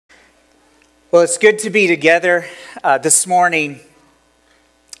Well, it's good to be together this morning.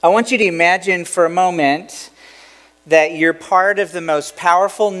 I want you to imagine for a moment that you're part of the most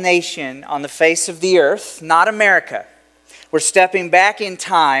powerful nation on the face of the earth, not America. We're stepping back in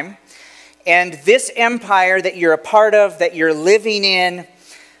time, and this empire that you're a part of, that you're living in,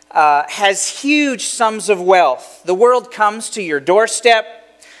 has huge sums of wealth. The world comes to your doorstep.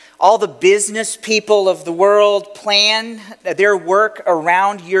 All the business people of the world plan their work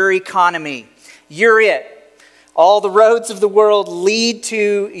around your economy. You're it. All the roads of the world lead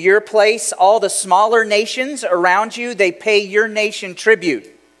to your place. All the smaller nations around you, they pay your nation tribute.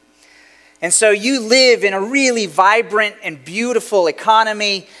 And so you live in a really vibrant and beautiful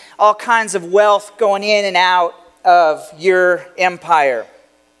economy, all kinds of wealth going in and out of your empire.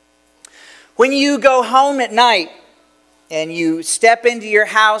 When you go home at night and you step into your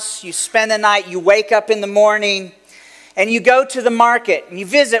house, you spend the night, you wake up in the morning, and you go to the market and you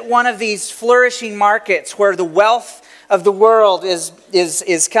visit one of these flourishing markets where the wealth of the world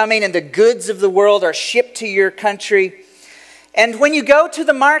is coming and the goods of the world are shipped to your country. And when you go to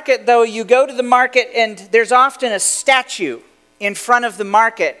the market, though, you go to the market and there's often a statue in front of the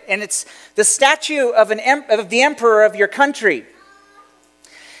market. And it's the statue of the emperor of your country.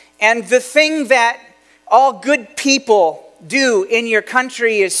 And the thing that all good people do in your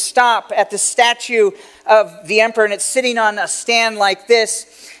country is stop at the statue of the emperor, and it's sitting on a stand like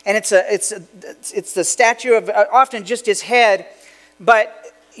this, and it's the statue of often just his head,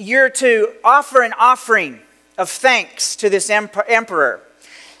 but you're to offer an offering of thanks to this emperor.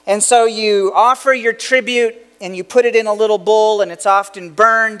 And so you offer your tribute and you put it in a little bowl, and it's often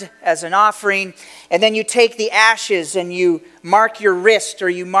burned as an offering, and then you take the ashes and you mark your wrist or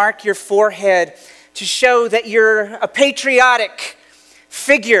you mark your forehead to show that you're a patriotic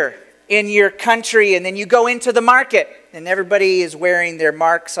figure in your country. And then you go into the market and everybody is wearing their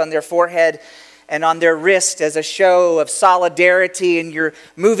marks on their forehead and on their wrist as a show of solidarity, and you're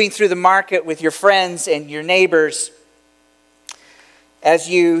moving through the market with your friends and your neighbors as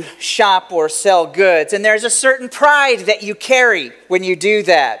you shop or sell goods. And there's a certain pride that you carry when you do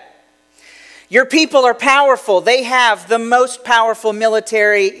that. Your people are powerful. They have the most powerful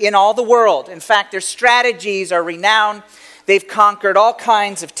military in all the world. In fact, their strategies are renowned. They've conquered all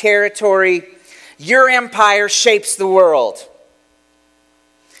kinds of territory. Your empire shapes the world.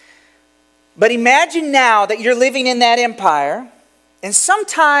 But imagine now that you're living in that empire, and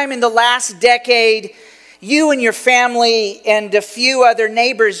sometime in the last decade, you and your family and a few other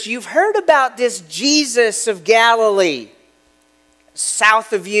neighbors, you've heard about this Jesus of Galilee.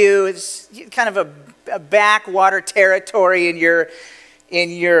 South of you, it's kind of a backwater territory in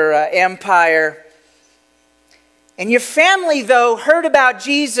your empire. And your family, though, heard about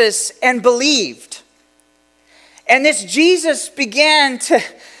Jesus and believed. And this Jesus began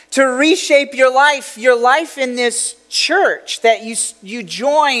to reshape your life in this church that you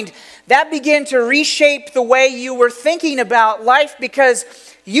joined. That began to reshape the way you were thinking about life, because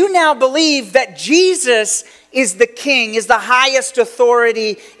you now believe that Jesus is the king, is the highest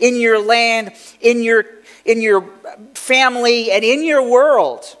authority in your land, in your family, and in your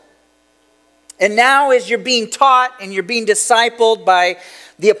world. And now as you're being taught and you're being discipled by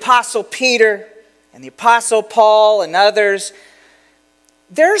the Apostle Peter and the Apostle Paul and others,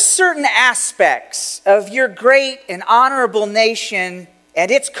 there are certain aspects of your great and honorable nation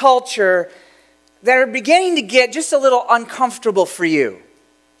and its culture that are beginning to get just a little uncomfortable for you.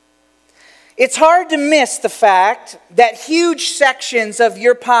 It's hard to miss the fact that huge sections of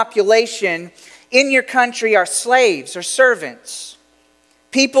your population in your country are slaves or servants.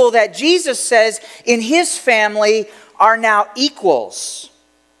 People that Jesus says in his family are now equals.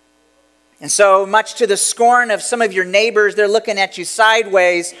 And so, much to the scorn of some of your neighbors, they're looking at you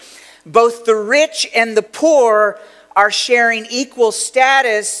sideways. Both the rich and the poor are sharing equal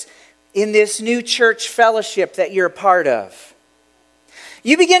status in this new church fellowship that you're a part of.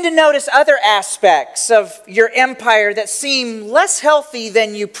 You begin to notice other aspects of your empire that seem less healthy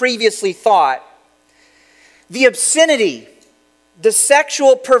than you previously thought. The obscenity, the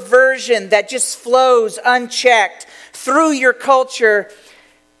sexual perversion that just flows unchecked through your culture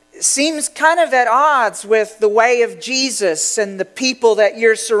seems kind of at odds with the way of Jesus and the people that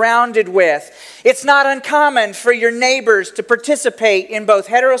you're surrounded with. It's not uncommon for your neighbors to participate in both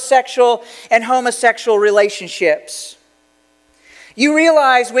heterosexual and homosexual relationships. You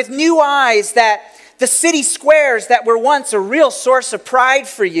realize with new eyes that the city squares that were once a real source of pride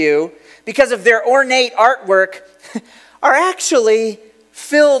for you because of their ornate artwork are actually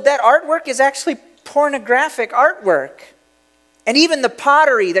filled. That artwork is actually pornographic artwork. And even the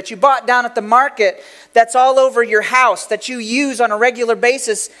pottery that you bought down at the market that's all over your house, that you use on a regular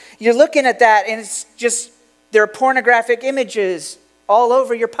basis, you're looking at that and it's just, there are pornographic images all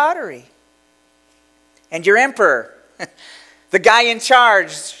over your pottery. And your emperor, the guy in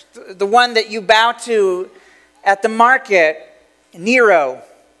charge, the one that you bow to at the market, Nero.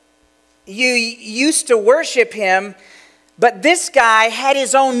 You used to worship him, but this guy had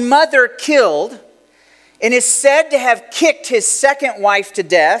his own mother killed and is said to have kicked his second wife to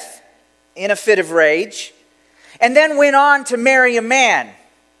death in a fit of rage, and then went on to marry a man.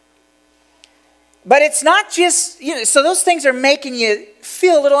 But it's not just, so those things are making you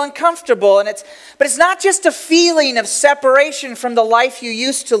feel a little uncomfortable, but it's not just a feeling of separation from the life you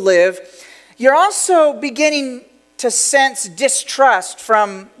used to live. You're also beginning to sense distrust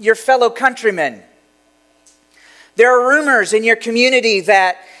from your fellow countrymen. There are rumors in your community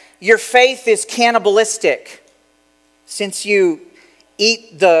that your faith is cannibalistic, since you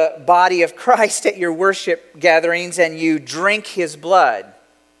eat the body of Christ at your worship gatherings and you drink his blood.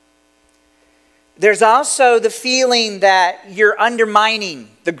 There's also the feeling that you're undermining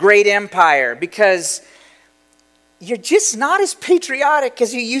the great empire because you're just not as patriotic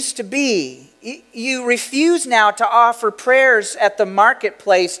as you used to be. You refuse now to offer prayers at the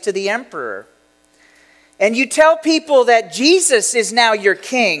marketplace to the emperor. And you tell people that Jesus is now your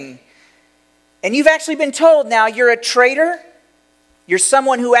king. And you've actually been told now you're a traitor. You're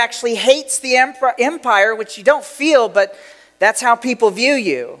someone who actually hates the empire, which you don't feel, but that's how people view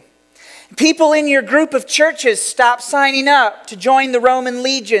you. People in your group of churches stop signing up to join the Roman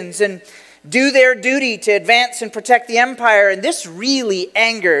legions and do their duty to advance and protect the empire. And this really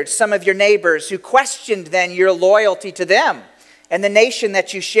angered some of your neighbors who questioned then your loyalty to them and the nation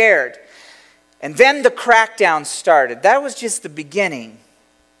that you shared. And then the crackdown started. That was just the beginning.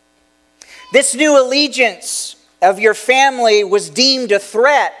 This new allegiance of your family was deemed a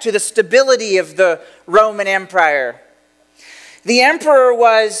threat to the stability of the Roman Empire. The emperor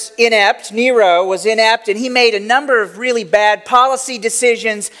was inept, Nero was inept, and he made a number of really bad policy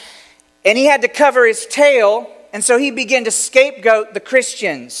decisions, and he had to cover his tail, and so he began to scapegoat the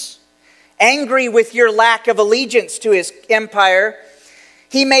Christians. Angry with your lack of allegiance to his empire,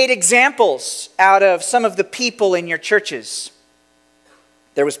 he made examples out of some of the people in your churches.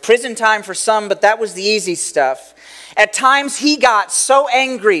 There was prison time for some, but that was the easy stuff. At times, he got so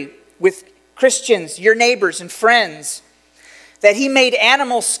angry with Christians, your neighbors and friends, that he made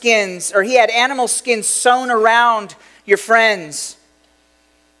animal skins, or he had animal skins sewn around your friends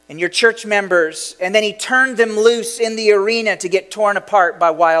and your church members, and then he turned them loose in the arena to get torn apart by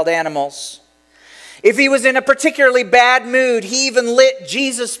wild animals. If he was in a particularly bad mood, he even lit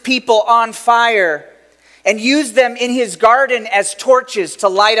Jesus' people on fire and used them in his garden as torches to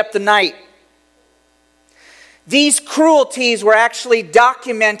light up the night. These cruelties were actually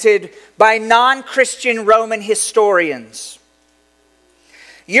documented by non-Christian Roman historians.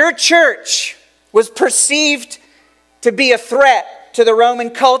 Your church was perceived to be a threat to the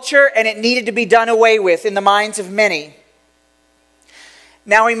Roman culture, and it needed to be done away with in the minds of many.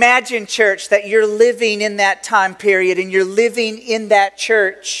 Now imagine, church, that you're living in that time period and you're living in that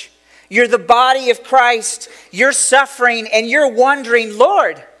church. You're the body of Christ. You're suffering and you're wondering,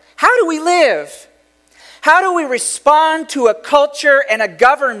 Lord, how do we live? How do we respond to a culture and a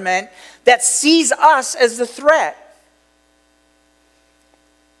government that sees us as the threat?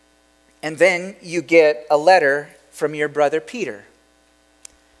 And then you get a letter from your brother Peter.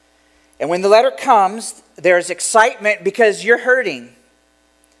 And when the letter comes, there's excitement because you're hurting.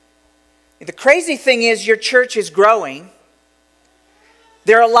 The crazy thing is your church is growing.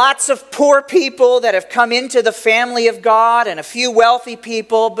 There are lots of poor people that have come into the family of God and a few wealthy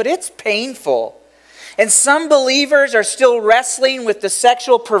people, but it's painful. And some believers are still wrestling with the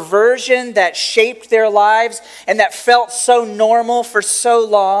sexual perversion that shaped their lives and that felt so normal for so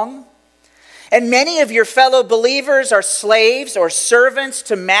long. And many of your fellow believers are slaves or servants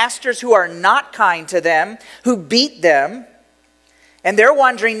to masters who are not kind to them, who beat them. And they're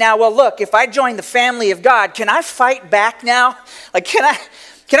wondering now, well, look, if I join the family of God, can I fight back now? Like, can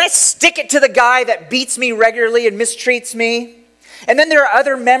I stick it to the guy that beats me regularly and mistreats me? And then there are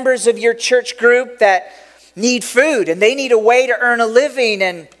other members of your church group that need food and they need a way to earn a living,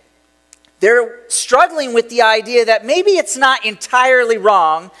 and they're struggling with the idea that maybe it's not entirely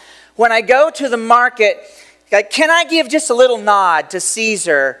wrong when I go to the market, like, can I give just a little nod to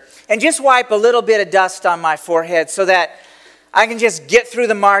Caesar and just wipe a little bit of dust on my forehead so that I can just get through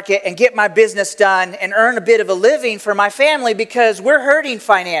the market and get my business done and earn a bit of a living for my family because we're hurting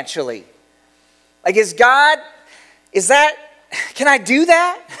financially? Like, can I do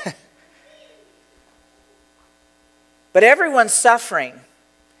that? But everyone's suffering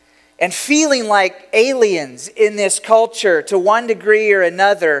and feeling like aliens in this culture to one degree or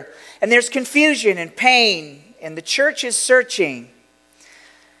another. And there's confusion and pain, and the church is searching.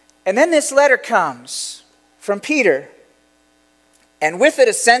 And then this letter comes from Peter. And with it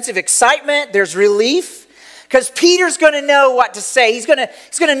a sense of excitement, there's relief, because Peter's going to know what to say. He's going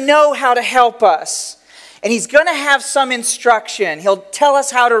to know how to help us. And he's going to have some instruction. He'll tell us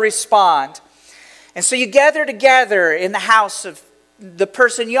how to respond. And so you gather together in the house of the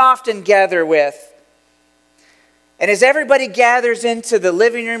person you often gather with. And as everybody gathers into the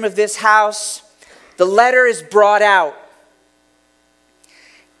living room of this house, the letter is brought out.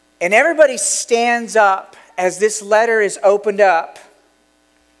 And everybody stands up as this letter is opened up.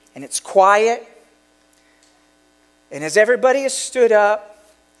 And it's quiet. And as everybody has stood up,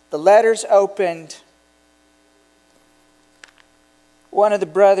 the letter's opened. One of the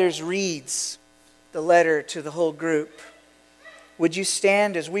brothers reads the letter to the whole group. Would you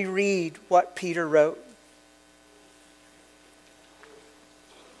stand as we read what Peter wrote?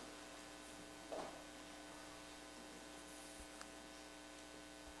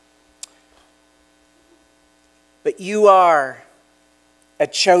 But you are a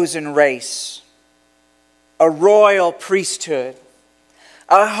chosen race, a royal priesthood,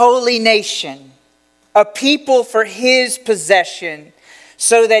 a holy nation, a people for His possession,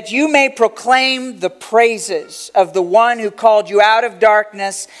 so that you may proclaim the praises of the one who called you out of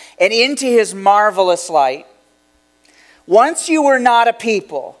darkness and into His marvelous light. Once you were not a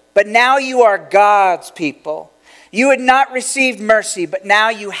people, but now you are God's people. You had not received mercy, but now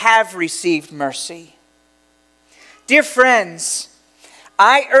you have received mercy. Dear friends,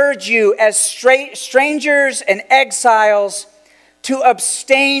 I urge you as strangers and exiles to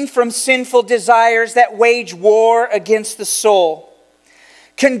abstain from sinful desires that wage war against the soul.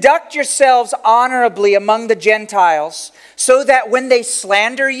 Conduct yourselves honorably among the Gentiles, so that when they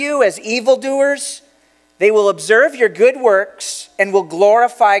slander you as evildoers, they will observe your good works and will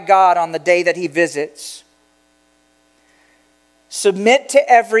glorify God on the day that He visits. Submit to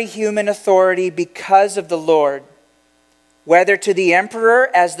every human authority because of the Lord, whether to the emperor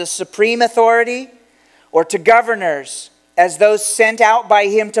as the supreme authority, or to governors as those sent out by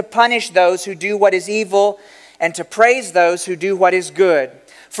him to punish those who do what is evil and to praise those who do what is good.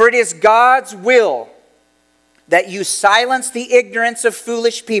 For it is God's will that you silence the ignorance of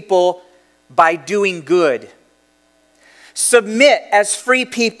foolish people by doing good. Submit as free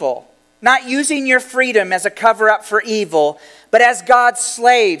people, not using your freedom as a cover-up for evil, but as God's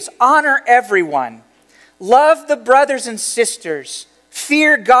slaves. Honor everyone. Love the brothers and sisters.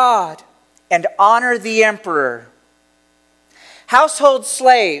 Fear God and honor the emperor. Household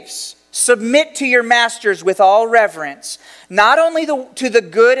slaves, submit to your masters with all reverence, not only to the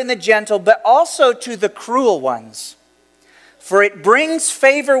good and the gentle, but also to the cruel ones. For it brings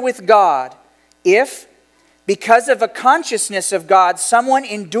favor with God if, because of a consciousness of God, someone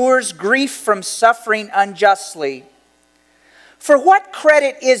endures grief from suffering unjustly. For what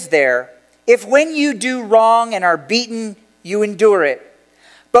credit is there if when you do wrong and are beaten, you endure it?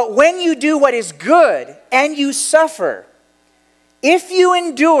 But when you do what is good and you suffer, if you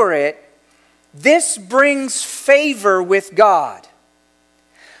endure it, this brings favor with God.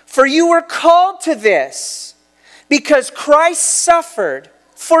 For you were called to this, because Christ suffered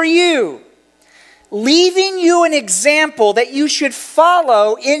for you, leaving you an example that you should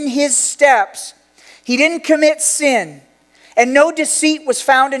follow in His steps. He didn't commit sin, and no deceit was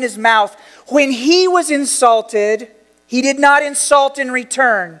found in His mouth. When He was insulted, He did not insult in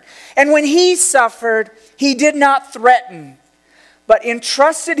return. And when He suffered, He did not threaten, but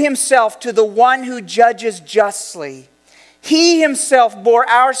entrusted Himself to the one who judges justly. He Himself bore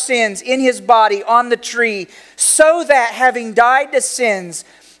our sins in His body on the tree, so that, having died to sins,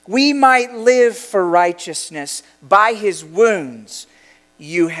 we might live for righteousness. By His wounds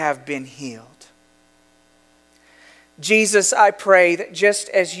you have been healed. Jesus, I pray that just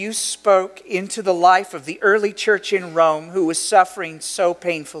as you spoke into the life of the early church in Rome, who was suffering so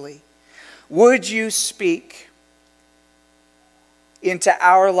painfully, would you speak into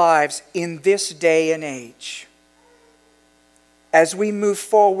our lives in this day and age as we move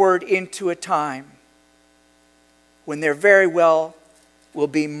forward into a time when there very well will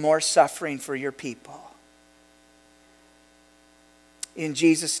be more suffering for your people. In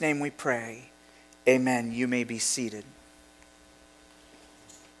Jesus' name we pray. Amen. You may be seated.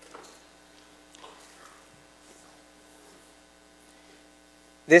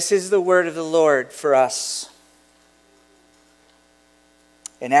 This is the word of the Lord for us.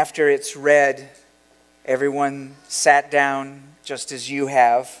 And after it's read, everyone sat down just as you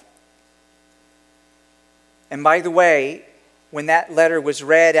have. And by the way, when that letter was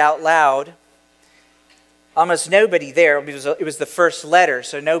read out loud, almost nobody there, it was the first letter,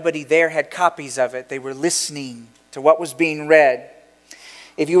 so nobody there had copies of it. They were listening to what was being read.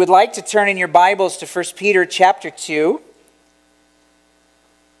 If you would like to turn in your Bibles to 1 Peter chapter 2.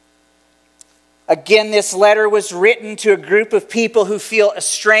 Again, this letter was written to a group of people who feel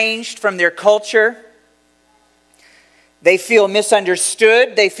estranged from their culture. They feel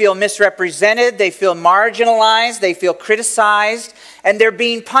misunderstood, they feel misrepresented, they feel marginalized, they feel criticized, and they're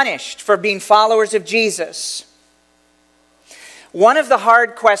being punished for being followers of Jesus. One of the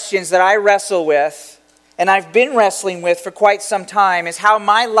hard questions that I wrestle with, and I've been wrestling with for quite some time, is how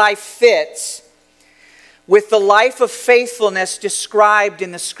my life fits with the life of faithfulness described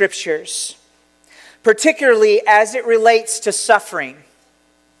in the Scriptures, particularly as it relates to suffering.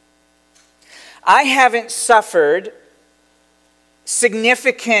 I haven't suffered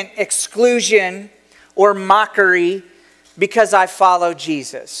significant exclusion or mockery because I follow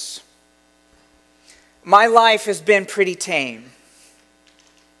Jesus. My life has been pretty tame.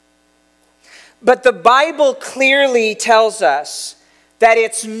 But the Bible clearly tells us that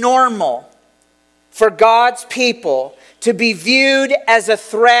it's normal for God's people to be viewed as a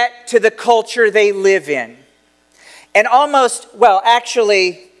threat to the culture they live in. And I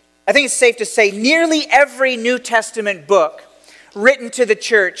think it's safe to say nearly every New Testament book written to the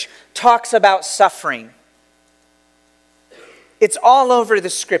church talks about suffering. It's all over the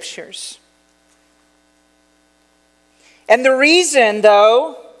Scriptures. And the reason,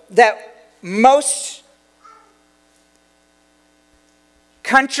 though, that most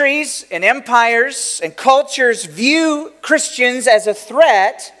countries and empires and cultures view Christians as a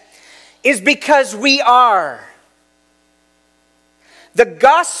threat is because we are. The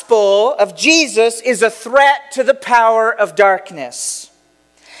gospel of Jesus is a threat to the power of darkness.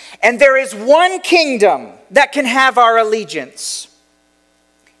 And there is one kingdom that can have our allegiance.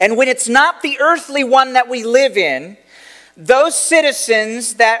 And when it's not the earthly one that we live in, those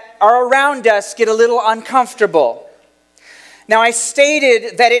citizens that are around us get a little uncomfortable. Now, I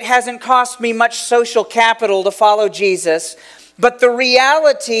stated that it hasn't cost me much social capital to follow Jesus, but the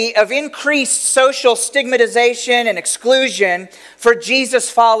reality of increased social stigmatization and exclusion for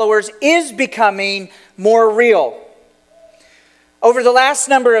Jesus followers is becoming more real. Over the last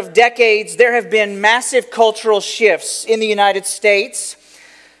number of decades, there have been massive cultural shifts in the United States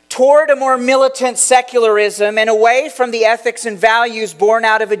toward a more militant secularism and away from the ethics and values born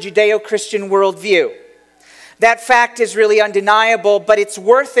out of a Judeo-Christian worldview. That fact is really undeniable, but it's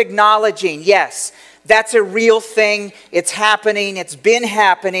worth acknowledging. Yes, that's a real thing. It's happening. It's been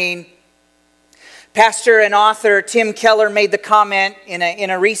happening. Pastor and author Tim Keller made the comment in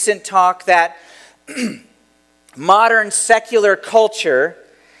a recent talk that modern secular culture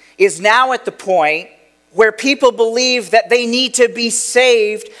is now at the point where people believe that they need to be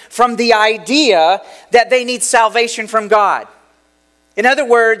saved from the idea that they need salvation from God. In other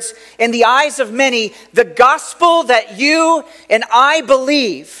words, in the eyes of many, the gospel that you and I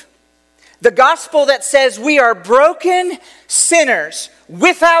believe, the gospel that says we are broken sinners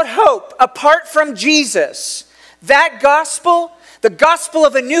without hope apart from Jesus, that gospel, the gospel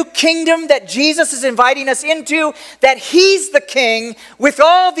of a new kingdom that Jesus is inviting us into, that He's the king with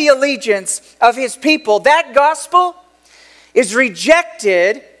all the allegiance of His people, that gospel is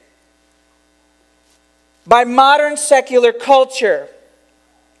rejected by modern secular culture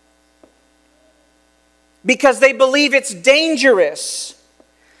because they believe it's dangerous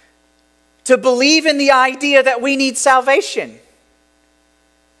to believe in the idea that we need salvation.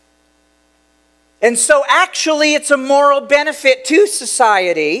 And so actually it's a moral benefit to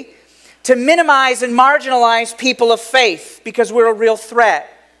society to minimize and marginalize people of faith because we're a real threat.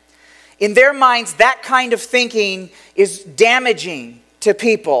 In their minds, that kind of thinking is damaging to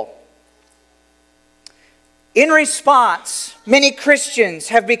people. In response, many Christians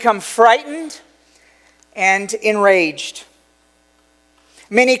have become frightened and enraged.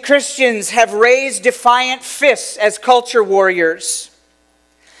 Many Christians have raised defiant fists as culture warriors.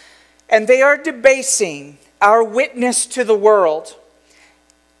 And they are debasing our witness to the world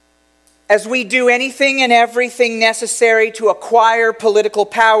as we do anything and everything necessary to acquire political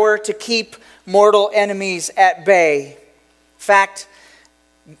power to keep mortal enemies at bay.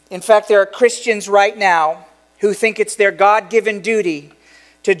 In fact, there are Christians right now who think it's their God-given duty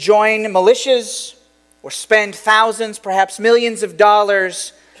to join militias or spend thousands, perhaps millions of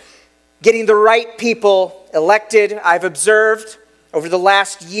dollars getting the right people elected. I've observed over the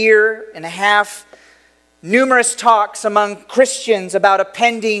last year and a half numerous talks among Christians about a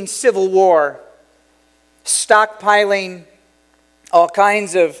pending civil war, stockpiling all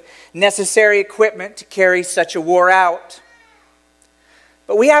kinds of necessary equipment to carry such a war out.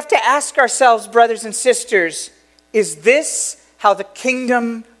 But we have to ask ourselves, brothers and sisters, is this how the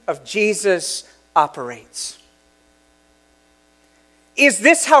kingdom of Jesus operates? Is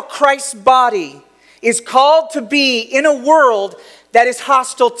this how Christ's body is called to be in a world that is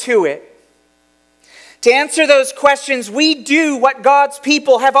hostile to it? To answer those questions, we do what God's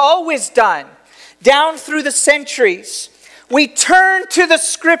people have always done down through the centuries. We turn to the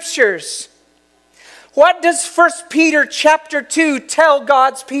Scriptures. What does 1 Peter chapter 2 tell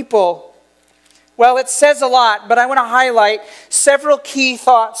God's people? Well, it says a lot, but I want to highlight several key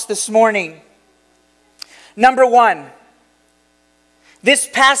thoughts this morning. Number one, this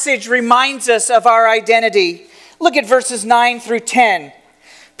passage reminds us of our identity. Look at verses 9 through 10.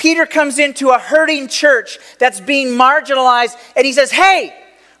 Peter comes into a hurting church that's being marginalized, and he says, hey,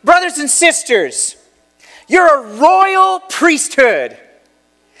 brothers and sisters, you're a royal priesthood.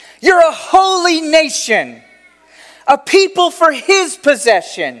 You're a holy nation, a people for his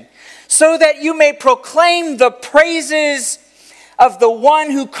possession, so that you may proclaim the praises of the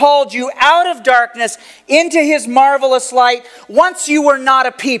one who called you out of darkness into his marvelous light. Once you were not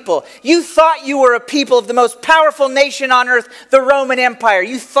a people. You thought you were a people of the most powerful nation on earth, the Roman Empire.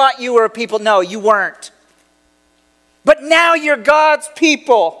 You thought you were a people. No, you weren't. But now you're God's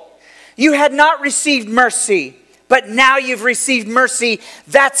people. You had not received mercy, but now you've received mercy.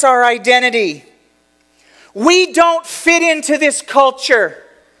 That's our identity. We don't fit into this culture.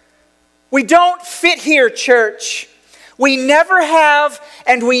 We don't fit here, church. We never have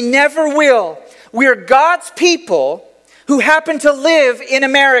and we never will. We're God's people who happen to live in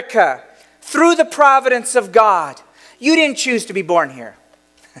America through the providence of God. You didn't choose to be born here.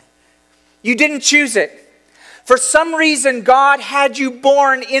 You didn't choose it. For some reason, God had you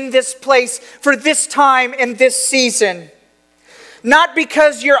born in this place for this time and this season. Not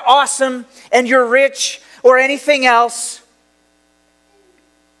because you're awesome and you're rich or anything else.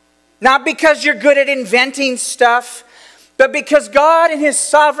 Not because you're good at inventing stuff, but because God in his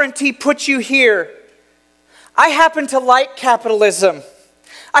sovereignty put you here. I happen to like capitalism.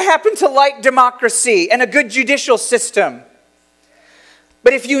 I happen to like democracy and a good judicial system.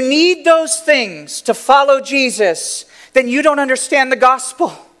 But if you need those things to follow Jesus, then you don't understand the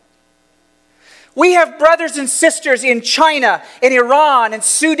gospel. We have brothers and sisters in China, in Iran, and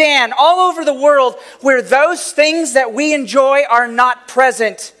Sudan, all over the world, where those things that we enjoy are not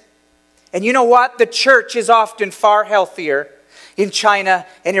present. And you know what? The church is often far healthier in China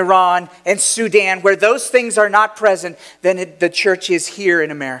and Iran and Sudan, where those things are not present, than the church is here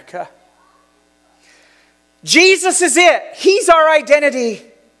in America. Jesus is it. He's our identity.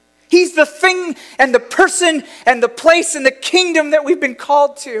 He's the thing and the person and the place and the kingdom that we've been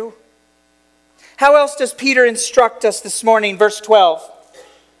called to. How else does Peter instruct us this morning? Verse 12.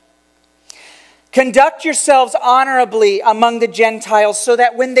 Conduct yourselves honorably among the Gentiles, so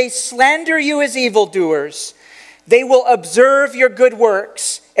that when they slander you as evildoers, they will observe your good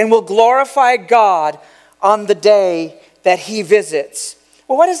works and will glorify God on the day that he visits.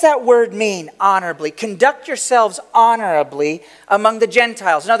 Well, what does that word mean, honorably? Conduct yourselves honorably among the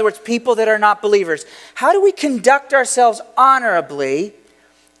Gentiles. In other words, people that are not believers. How do we conduct ourselves honorably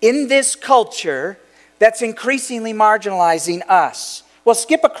in this culture that's increasingly marginalizing us? Well,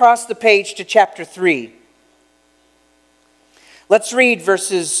 skip across the page to chapter 3. Let's read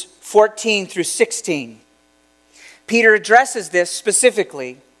verses 14 through 16. Peter addresses this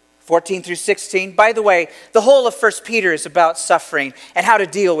specifically, 14 through 16. By the way, the whole of 1 Peter is about suffering and how to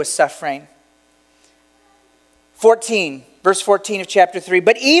deal with suffering. 14, verse 14 of chapter 3.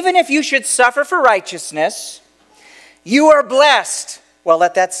 But even if you should suffer for righteousness, you are blessed. Well,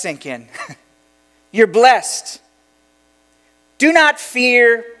 let that sink in. You're blessed. Do not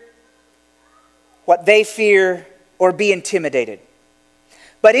fear what they fear or be intimidated.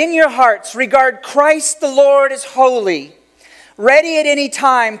 But in your hearts, regard Christ the Lord as holy, ready at any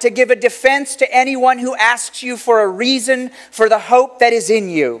time to give a defense to anyone who asks you for a reason for the hope that is in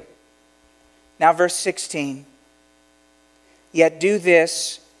you. Now verse 16. Yet do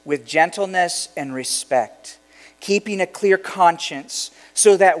this with gentleness and respect, keeping a clear conscience,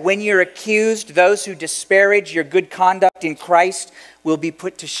 so that when you're accused, those who disparage your good conduct in Christ will be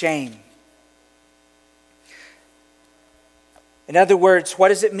put to shame. In other words, what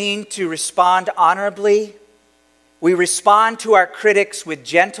does it mean to respond honorably? We respond to our critics with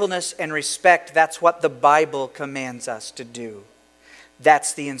gentleness and respect. That's what the Bible commands us to do.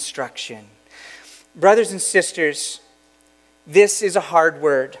 That's the instruction. Brothers and sisters, this is a hard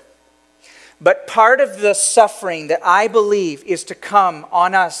word. But part of the suffering that I believe is to come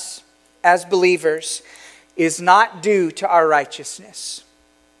on us as believers is not due to our righteousness,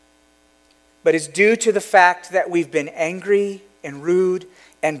 but is due to the fact that we've been angry and rude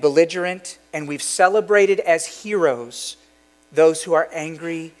and belligerent, and we've celebrated as heroes those who are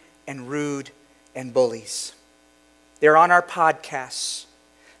angry and rude and bullies. They're on our podcasts.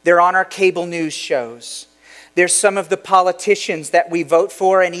 They're on our cable news shows. There's some of the politicians that we vote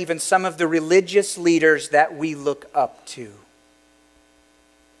for, and even some of the religious leaders that we look up to.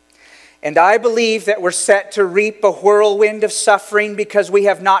 And I believe that we're set to reap a whirlwind of suffering because we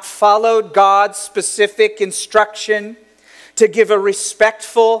have not followed God's specific instruction to give a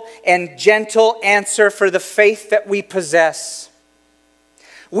respectful and gentle answer for the faith that we possess.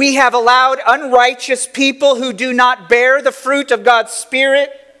 We have allowed unrighteous people who do not bear the fruit of God's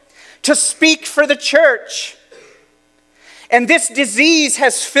Spirit to speak for the church. And this disease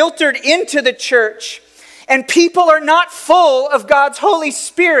has filtered into the church, and people are not full of God's Holy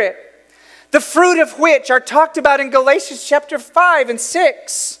Spirit, the fruit of which are talked about in Galatians chapter 5 and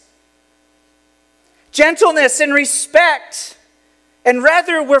 6. Gentleness and respect. And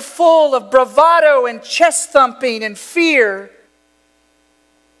rather, we're full of bravado and chest thumping and fear.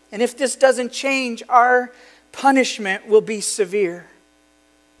 And if this doesn't change, our punishment will be severe.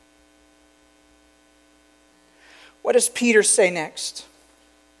 What does Peter say next?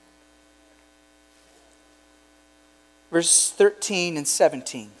 Verse 13 and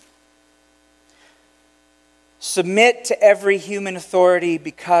 17. Submit to every human authority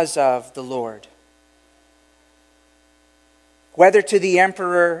because of the Lord, whether to the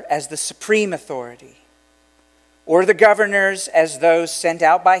emperor as the supreme authority, or the governors as those sent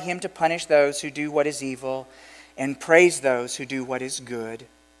out by him to punish those who do what is evil and praise those who do what is good.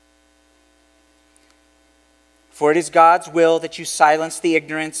 For it is God's will that you silence the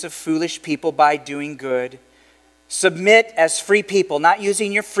ignorance of foolish people by doing good. Submit as free people, not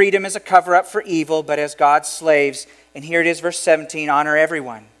using your freedom as a cover-up for evil, but as God's slaves. And here it is, verse 17, honor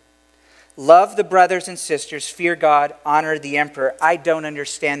everyone. Love the brothers and sisters, fear God, honor the emperor. I don't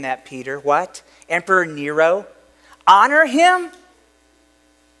understand that, Peter. What? Emperor Nero? Honor him?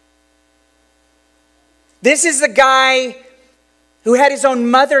 This is the guy who had his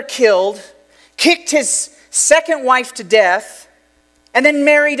own mother killed, kicked his second wife to death, and then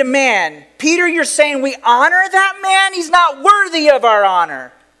married a man. Peter, you're saying we honor that man? He's not worthy of our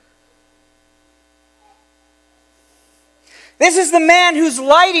honor. This is the man who's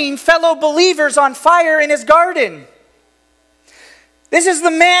lighting fellow believers on fire in his garden. This is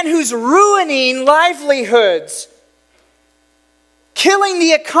the man who's ruining livelihoods, killing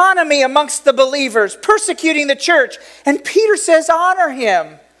the economy amongst the believers, persecuting the church. And Peter says, honor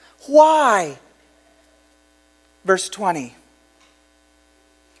him. Why? Verse 20.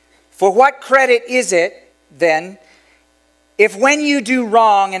 For what credit is it, then, if when you do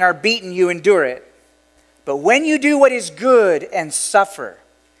wrong and are beaten, you endure it? But when you do what is good and suffer,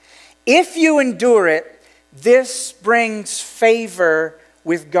 if you endure it, this brings favor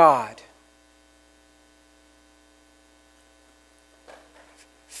with God.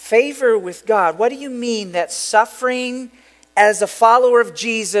 Favor with God. What do you mean that suffering as a follower of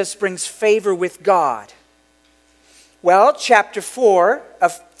Jesus brings favor with God? Well, chapter 4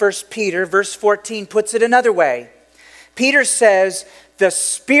 of 1 Peter, verse 14, puts it another way. Peter says, the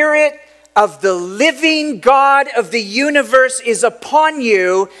Spirit of the living God of the universe is upon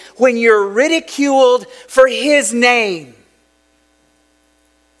you when you're ridiculed for His name.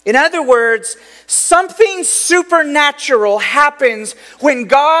 In other words, something supernatural happens when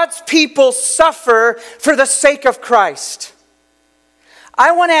God's people suffer for the sake of Christ.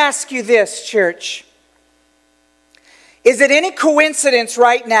 I want to ask you this, church. Is it any coincidence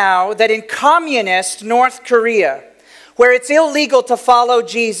right now that in communist North Korea, where it's illegal to follow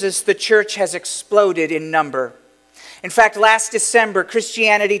Jesus, the church has exploded in number? In fact, last December,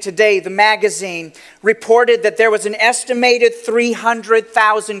 Christianity Today, the magazine, reported that there was an estimated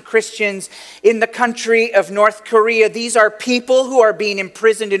 300,000 Christians in the country of North Korea. These are people who are being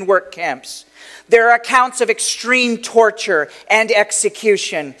imprisoned in work camps. There are accounts of extreme torture and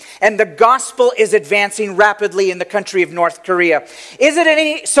execution, and the gospel is advancing rapidly in the country of North Korea. Is it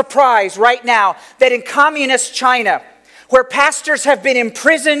any surprise right now that in communist China, where pastors have been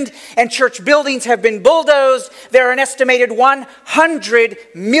imprisoned and church buildings have been bulldozed, there are an estimated 100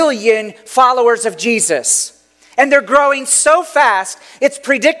 million followers of Jesus. And they're growing so fast, it's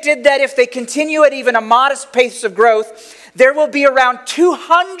predicted that if they continue at even a modest pace of growth, there will be around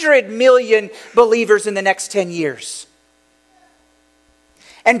 200 million believers in the next 10 years.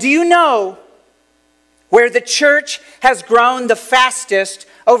 And do you know where the church has grown the fastest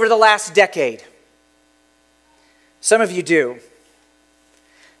over the last decade? Some of you do.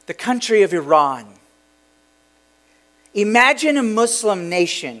 The country of Iran. Imagine a Muslim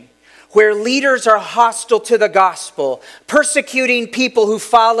nation where leaders are hostile to the gospel, persecuting people who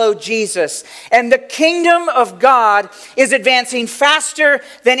follow Jesus. And the kingdom of God is advancing faster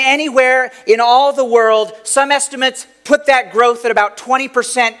than anywhere in all the world. Some estimates put that growth at about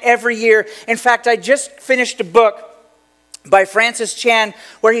 20% every year. In fact, I just finished a book by Francis Chan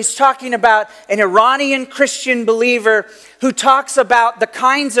where he's talking about an Iranian Christian believer who talks about the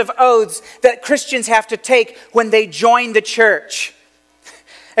kinds of oaths that Christians have to take when they join the church.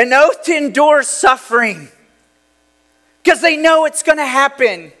 An oath to endure suffering because they know it's going to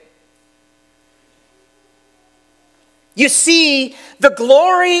happen. You see, the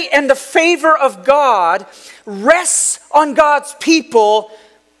glory and the favor of God rests on God's people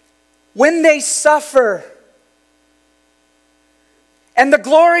when they suffer. And the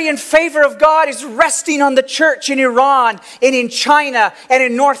glory and favor of God is resting on the church in Iran and in China and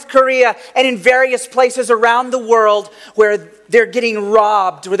in North Korea and in various places around the world where they're getting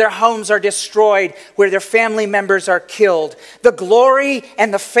robbed, where their homes are destroyed, where their family members are killed. The glory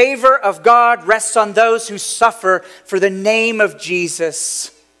and the favor of God rests on those who suffer for the name of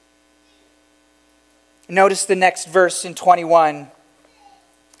Jesus. Notice the next verse in 21.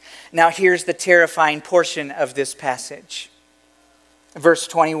 Now here's the terrifying portion of this passage. Verse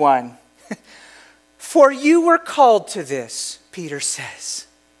 21. For you were called to this, Peter says.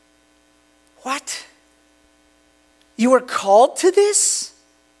 What? You were called to this?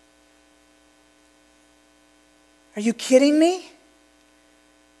 Are you kidding me?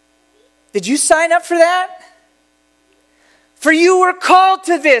 Did you sign up for that? For you were called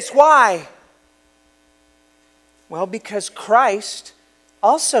to this. Why? Well, because Christ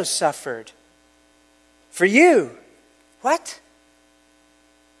also suffered for you. What?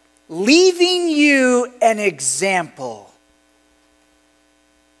 Leaving you an example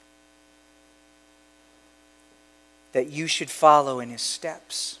that you should follow in his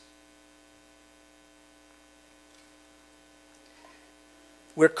steps.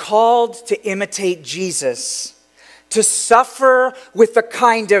 We're called to imitate Jesus, to suffer with the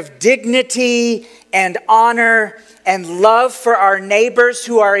kind of dignity and honor and love for our neighbors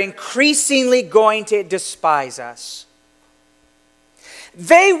who are increasingly going to despise us.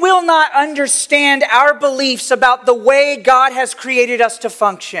 They will not understand our beliefs about the way God has created us to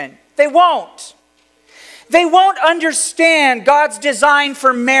function. They won't. They won't understand God's design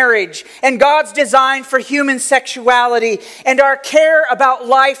for marriage and God's design for human sexuality and our care about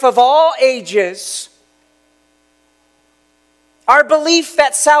life of all ages. Our belief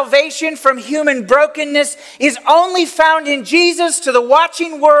that salvation from human brokenness is only found in Jesus to the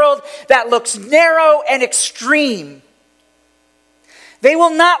watching world that looks narrow and extreme. They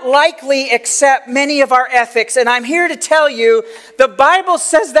will not likely accept many of our ethics. And I'm here to tell you, the Bible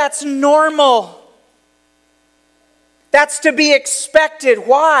says that's normal. That's to be expected.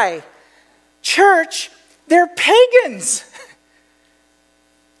 Why? Church, they're pagans.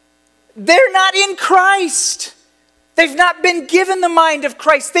 They're not in Christ. They've not been given the mind of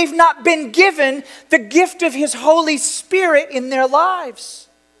Christ. They've not been given the gift of his Holy Spirit in their lives.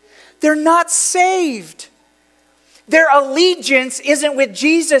 They're not saved. Their allegiance isn't with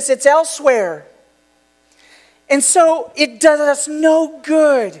Jesus, it's elsewhere. And so it does us no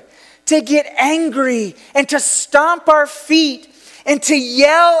good to get angry and to stomp our feet and to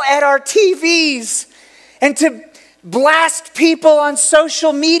yell at our TVs and to blast people on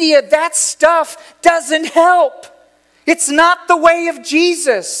social media. That stuff doesn't help. It's not the way of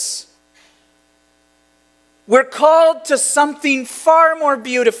Jesus. We're called to something far more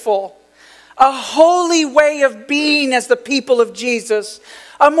beautiful. A holy way of being as the people of Jesus.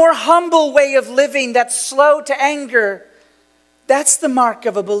 A more humble way of living that's slow to anger. That's the mark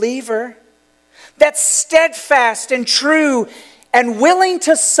of a believer. That's steadfast and true and willing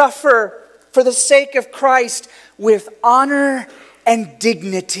to suffer for the sake of Christ with honor and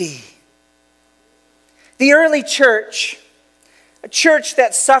dignity. The early church, a church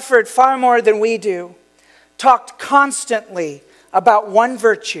that suffered far more than we do, talked constantly about one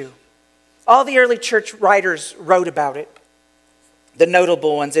virtue. All the early church writers wrote about it. The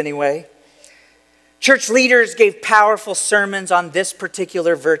notable ones anyway. Church leaders gave powerful sermons on this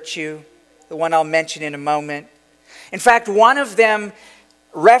particular virtue, the one I'll mention in a moment. In fact, one of them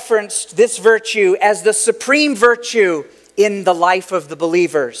referenced this virtue as the supreme virtue in the life of the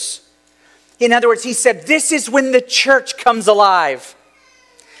believers. In other words, he said, this is when the church comes alive.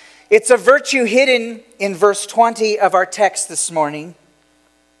 It's a virtue hidden in verse 20 of our text this morning.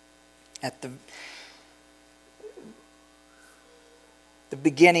 At the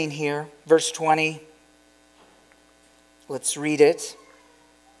beginning here, verse 20. Let's read it.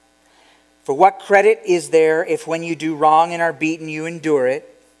 For what credit is there if when you do wrong and are beaten you endure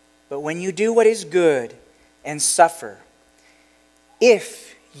it? But when you do what is good and suffer,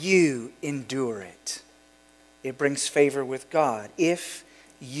 if you endure it, it brings favor with God. If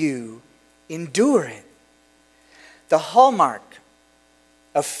you endure it. The hallmark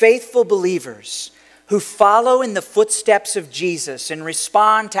of faithful believers who follow in the footsteps of Jesus and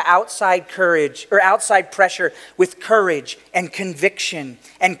respond to outside pressure with courage and conviction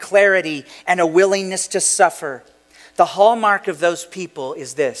and clarity and a willingness to suffer. The hallmark of those people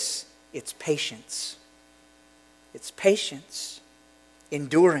is this: it's patience. It's patience,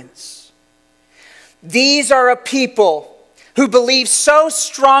 endurance. These are a people who believe so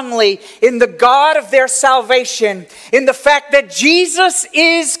strongly in the God of their salvation, in the fact that Jesus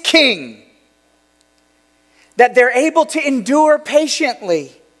is King, that they're able to endure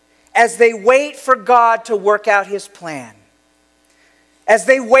patiently as they wait for God to work out His plan, as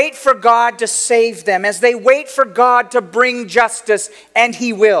they wait for God to save them, as they wait for God to bring justice, and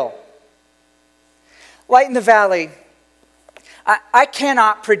He will. Light in the Valley, I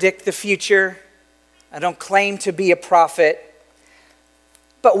cannot predict the future. I don't claim to be a prophet,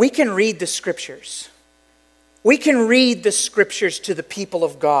 but we can read the Scriptures. We can read the Scriptures to the people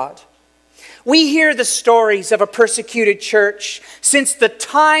of God. We hear the stories of a persecuted church since the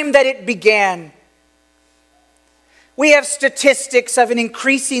time that it began. We have statistics of an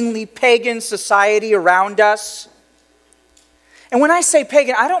increasingly pagan society around us. And when I say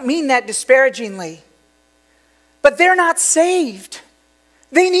pagan, I don't mean that disparagingly. But they're not saved.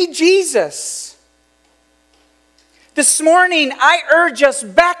 They need Jesus. This morning, I urge us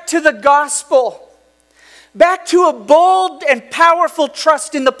back to the gospel, back to a bold and powerful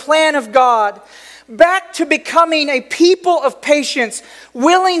trust in the plan of God, back to becoming a people of patience,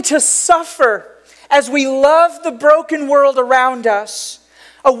 willing to suffer as we love the broken world around us,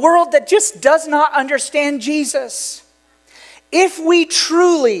 a world that just does not understand Jesus. If we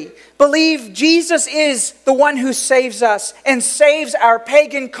truly believe Jesus is the one who saves us and saves our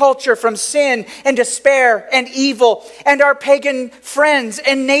pagan culture from sin and despair and evil, and our pagan friends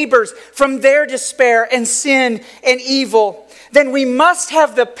and neighbors from their despair and sin and evil, then we must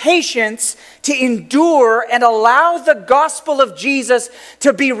have the patience to endure and allow the gospel of Jesus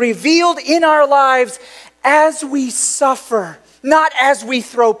to be revealed in our lives as we suffer, not as we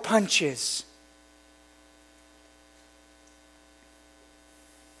throw punches.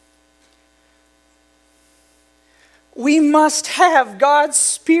 We must have God's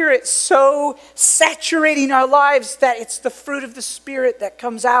Spirit so saturating our lives that it's the fruit of the Spirit that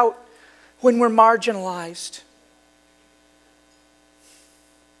comes out when we're marginalized.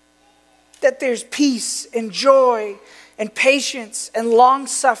 That there's peace and joy and patience and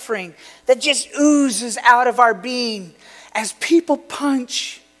long-suffering that just oozes out of our being as people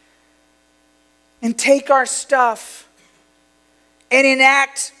punch and take our stuff and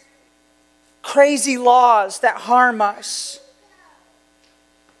enact crazy laws that harm us.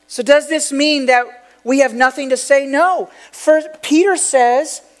 So does this mean that we have nothing to say? No. First, Peter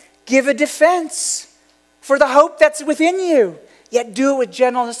says, give a defense for the hope that's within you, yet do it with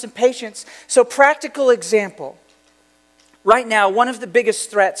gentleness and patience. So practical example. Right now, one of the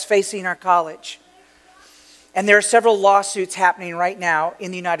biggest threats facing our college, and there are several lawsuits happening right now in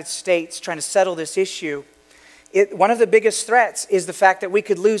the United States trying to settle this issue. One of the biggest threats is the fact that we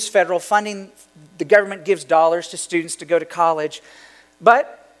could lose federal funding. The government gives dollars to students to go to college.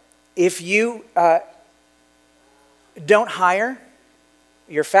 But if you don't hire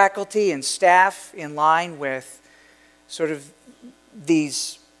your faculty and staff in line with sort of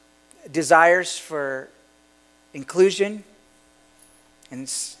these desires for inclusion and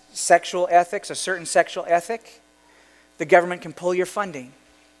sexual ethics, a certain sexual ethic, the government can pull your funding.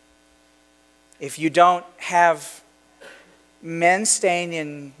 If you don't have men staying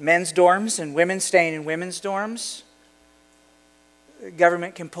in men's dorms and women staying in women's dorms, the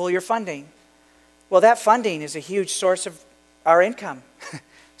government can pull your funding. Well, that funding is a huge source of our income.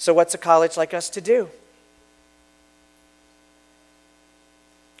 So what's a college like us to do?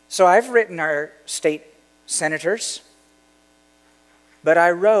 So I've written our state senators, but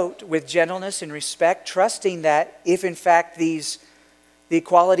I wrote with gentleness and respect, trusting that if in fact the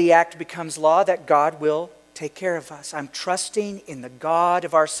Equality Act becomes law, that God will take care of us. I'm trusting in the God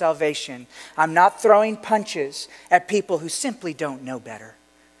of our salvation. I'm not throwing punches at people who simply don't know better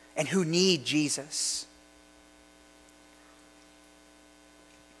and who need Jesus.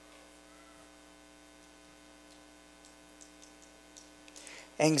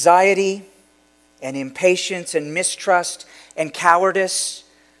 Anxiety and impatience and mistrust and cowardice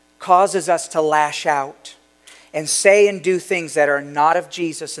causes us to lash out. and say and do things that are not of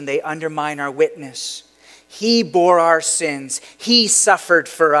Jesus and they undermine our witness. He bore our sins. He suffered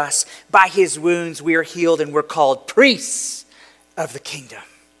for us. By his wounds we are healed and we're called priests of the kingdom.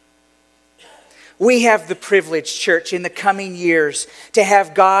 We have the privilege, church, in the coming years to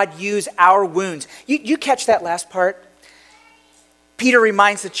have God use our wounds. You catch that last part? Peter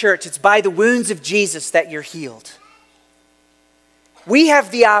reminds the church, it's by the wounds of Jesus that you're healed. We have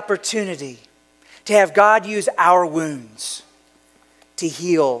the opportunity to have God use our wounds to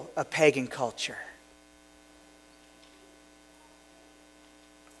heal a pagan culture.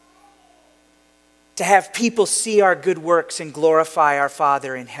 To have people see our good works and glorify our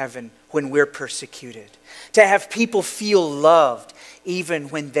Father in heaven when we're persecuted. To have people feel loved even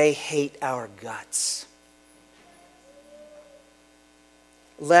when they hate our guts.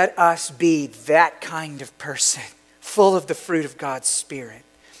 Let us be that kind of person, full of the fruit of God's Spirit.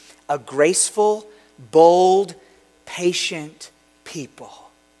 A graceful, bold, patient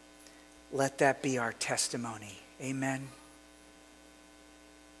people. Let that be our testimony. Amen.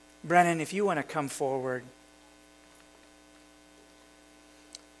 Brennan, if you want to come forward.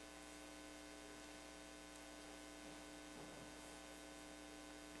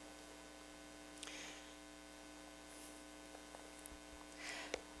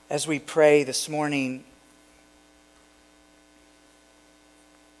 As we pray this morning,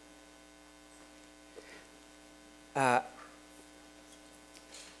 I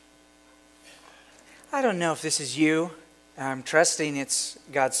don't know if this is you. I'm trusting it's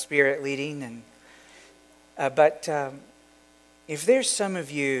God's Spirit leading. But if there's some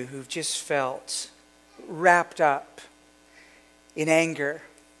of you who've just felt wrapped up in anger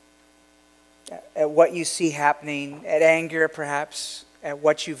at what you see happening, at anger perhaps at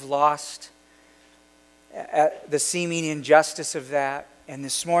what you've lost, at the seeming injustice of that, and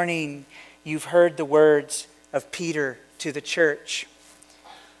this morning you've heard the words of Peter to the church,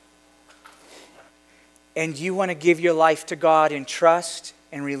 and you want to give your life to God in trust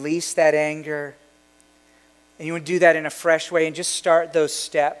and release that anger, and you want to do that in a fresh way and just start those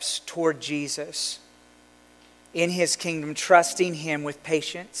steps toward Jesus in his kingdom, trusting him with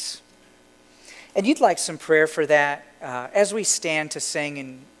patience. And you'd like some prayer for that, as we stand to sing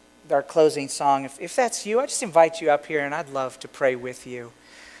in our closing song. If that's you, I just invite you up here and I'd love to pray with you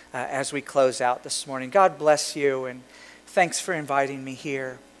as we close out this morning. God bless you and thanks for inviting me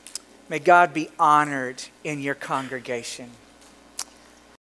here. May God be honored in your congregation.